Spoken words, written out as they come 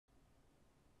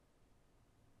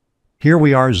Here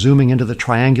we are zooming into the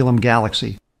Triangulum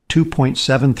galaxy,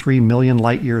 2.73 million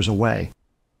light-years away.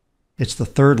 It's the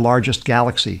third largest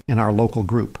galaxy in our local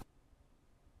group.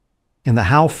 In the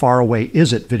How Far Away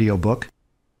Is It video book,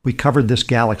 we covered this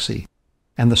galaxy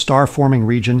and the star-forming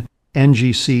region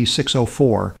NGC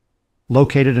 604,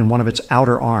 located in one of its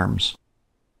outer arms.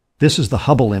 This is the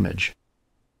Hubble Image.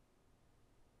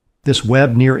 This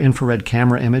Webb near-infrared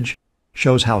camera image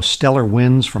shows how stellar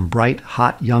winds from bright,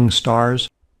 hot young stars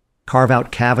carve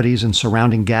out cavities in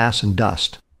surrounding gas and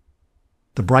dust.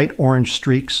 The bright orange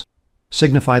streaks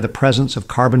signify the presence of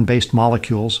carbon-based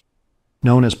molecules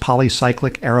known as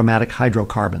polycyclic aromatic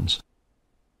hydrocarbons.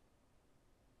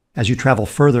 As you travel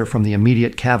further from the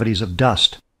immediate cavities of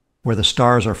dust, where the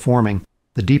stars are forming,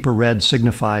 the deeper red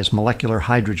signifies molecular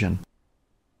hydrogen.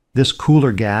 This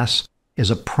cooler gas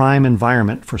is a prime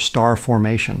environment for star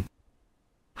formation.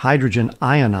 Hydrogen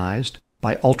ionized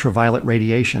by ultraviolet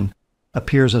radiation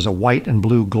appears as a white and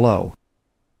blue glow.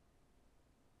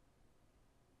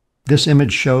 This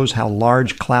image shows how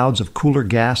large clouds of cooler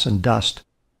gas and dust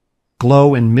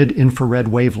glow in mid-infrared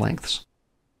wavelengths.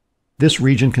 This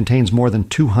region contains more than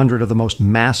 200 of the most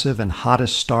massive and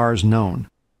hottest stars known,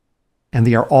 and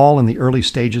they are all in the early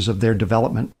stages of their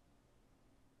development.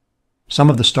 Some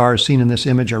of the stars seen in this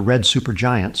image are red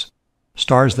supergiants,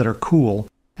 stars that are cool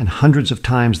and hundreds of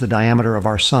times the diameter of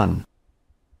our Sun.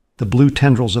 The blue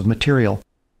tendrils of material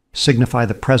signify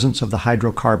the presence of the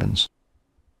hydrocarbons.